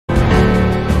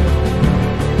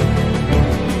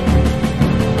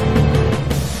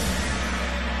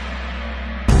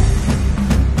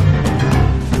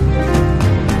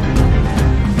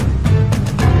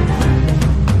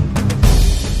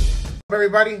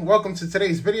everybody, welcome to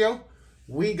today's video.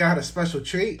 We got a special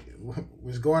treat.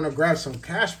 Was going to grab some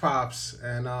cash pops,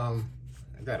 and I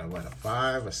got a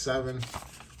 5, a 7,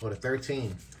 or a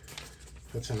 13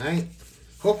 for tonight.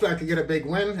 Hopefully I could get a big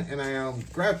win. And I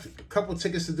grabbed a couple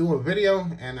tickets to do a video,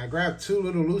 and I grabbed 2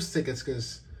 little loose tickets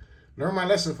because learn my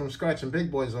lesson from scratching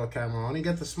big boys on camera. I only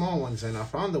get the small ones, and I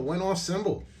found the win-all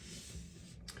symbol.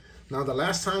 Now, the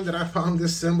last time that I found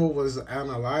this symbol was on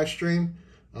a live stream.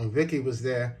 Vicky was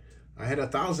there. I had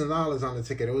 $1,000 on the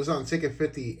ticket. It was on ticket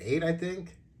 58, I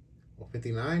think, or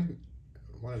 59.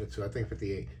 One of the two. I think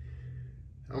 58.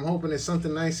 I'm hoping it's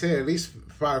something nice here. At least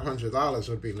 $500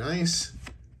 would be nice.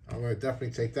 I would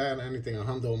definitely take that. Anything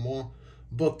 $100 or more.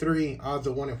 Book 3, odds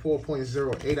of 1 in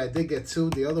 4.08. I did get 2.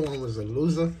 The other one was a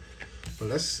loser. But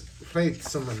let's play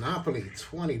some Monopoly.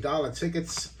 $20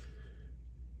 tickets.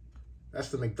 That's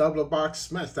the McDoubler box.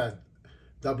 Smash that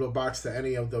doubler box to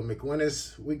any of the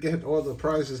McWinners. We get all the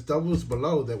prizes doubles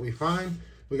below that we find.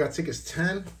 We got tickets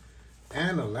 10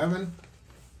 and 11.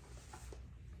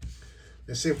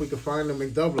 Let's see if we can find the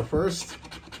McDoubler first.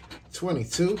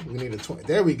 22. We need a 20.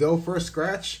 There we go. First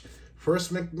scratch.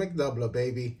 First McDoubler,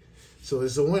 baby. So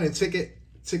it's a winning ticket.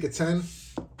 Ticket 10.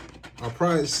 Our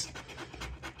prize,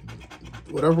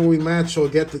 whatever we match or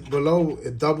get below,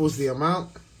 it doubles the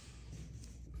amount.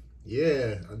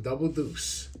 Yeah, a double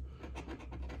deuce.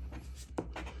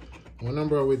 What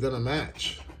number are we gonna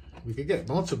match? We could get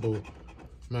multiple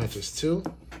matches too.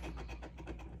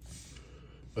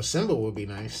 A symbol would be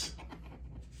nice.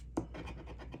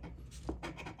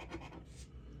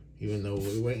 Even though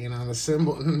we're waiting on the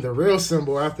symbol, the real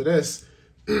symbol after this.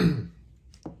 31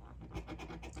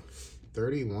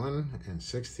 and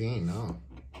 16, no.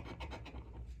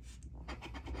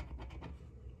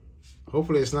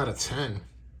 Hopefully it's not a 10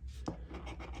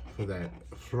 for that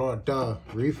Florida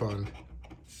refund.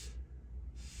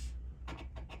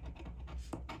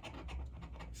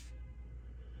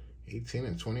 $18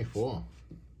 and 24.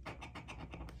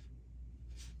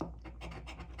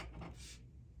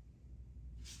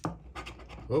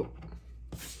 Oh,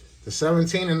 the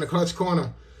 17 in the clutch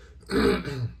corner.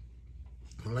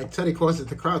 Like Teddy calls it,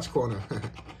 the crouch corner.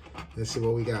 Let's see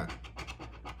what we got.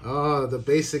 Oh, the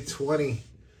basic $20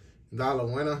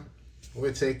 winner.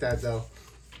 We'll take that though.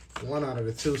 1 out of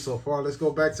the 2 so far. Let's go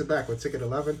back to back with ticket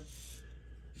 11.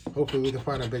 Hopefully we can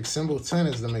find a big symbol. 10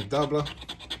 is the McDoubler.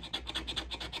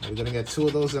 We're going to get 2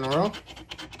 of those in a row.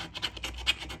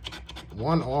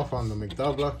 1 off on the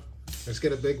McDoubler. Let's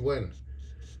get a big win.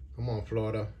 Come on,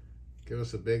 Florida. Give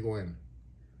us a big win.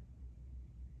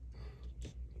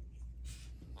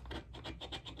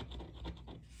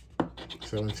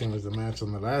 $17 was the match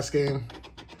on the last game.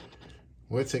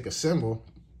 We'll take a symbol.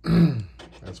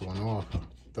 That's 1 off.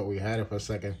 Thought we had it for a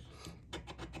second.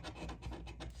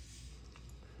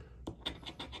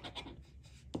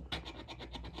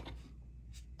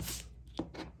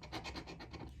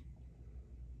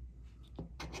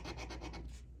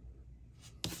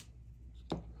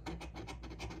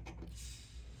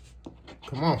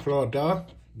 Come on, Florida.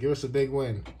 Give us a big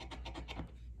win.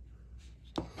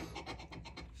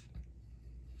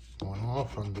 1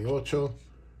 off on the 8.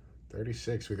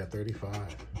 36. We got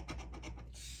 35.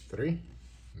 3?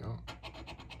 No.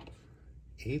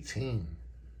 18.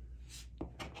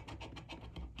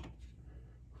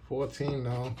 14,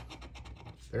 no.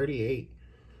 38.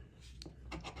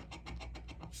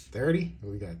 30.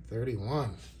 We got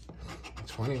 31.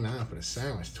 29 for the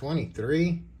sandwich.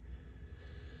 23.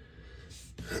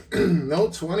 No,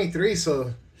 23.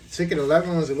 So ticket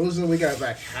 11 was a loser. We got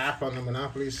back half on the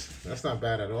Monopolies. That's not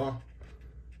bad at all.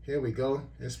 Here we go.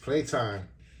 It's playtime.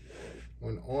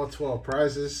 Win all 12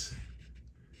 prizes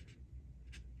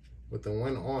with the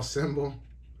win all symbol.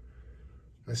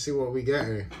 Let's see what we get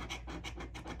here.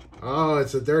 Oh,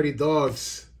 it's a Dirty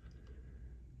Dogs.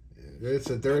 It's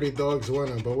a Dirty Dogs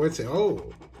winner. But what's it?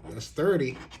 Oh, that's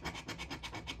 30.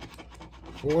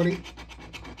 40.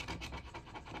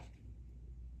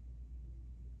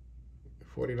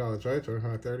 $40, right?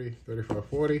 25, 30, 35,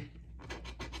 40.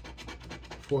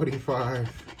 45,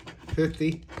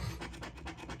 50.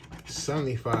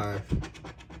 75,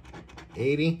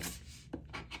 80,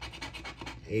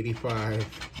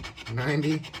 85,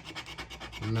 90,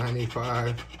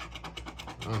 95,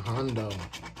 100.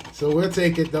 So we'll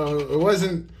take it though. It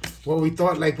wasn't what we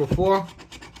thought like before,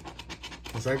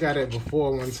 because I got it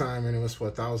before one time and it was for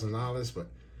 $1,000,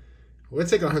 but we'll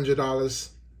take $100.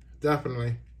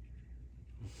 Definitely.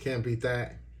 Can't beat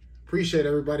that. Appreciate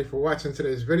everybody for watching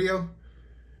today's video.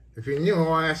 If you're new,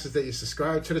 all I ask is that you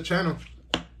subscribe to the channel.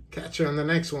 Catch you on the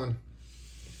next one.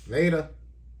 Later.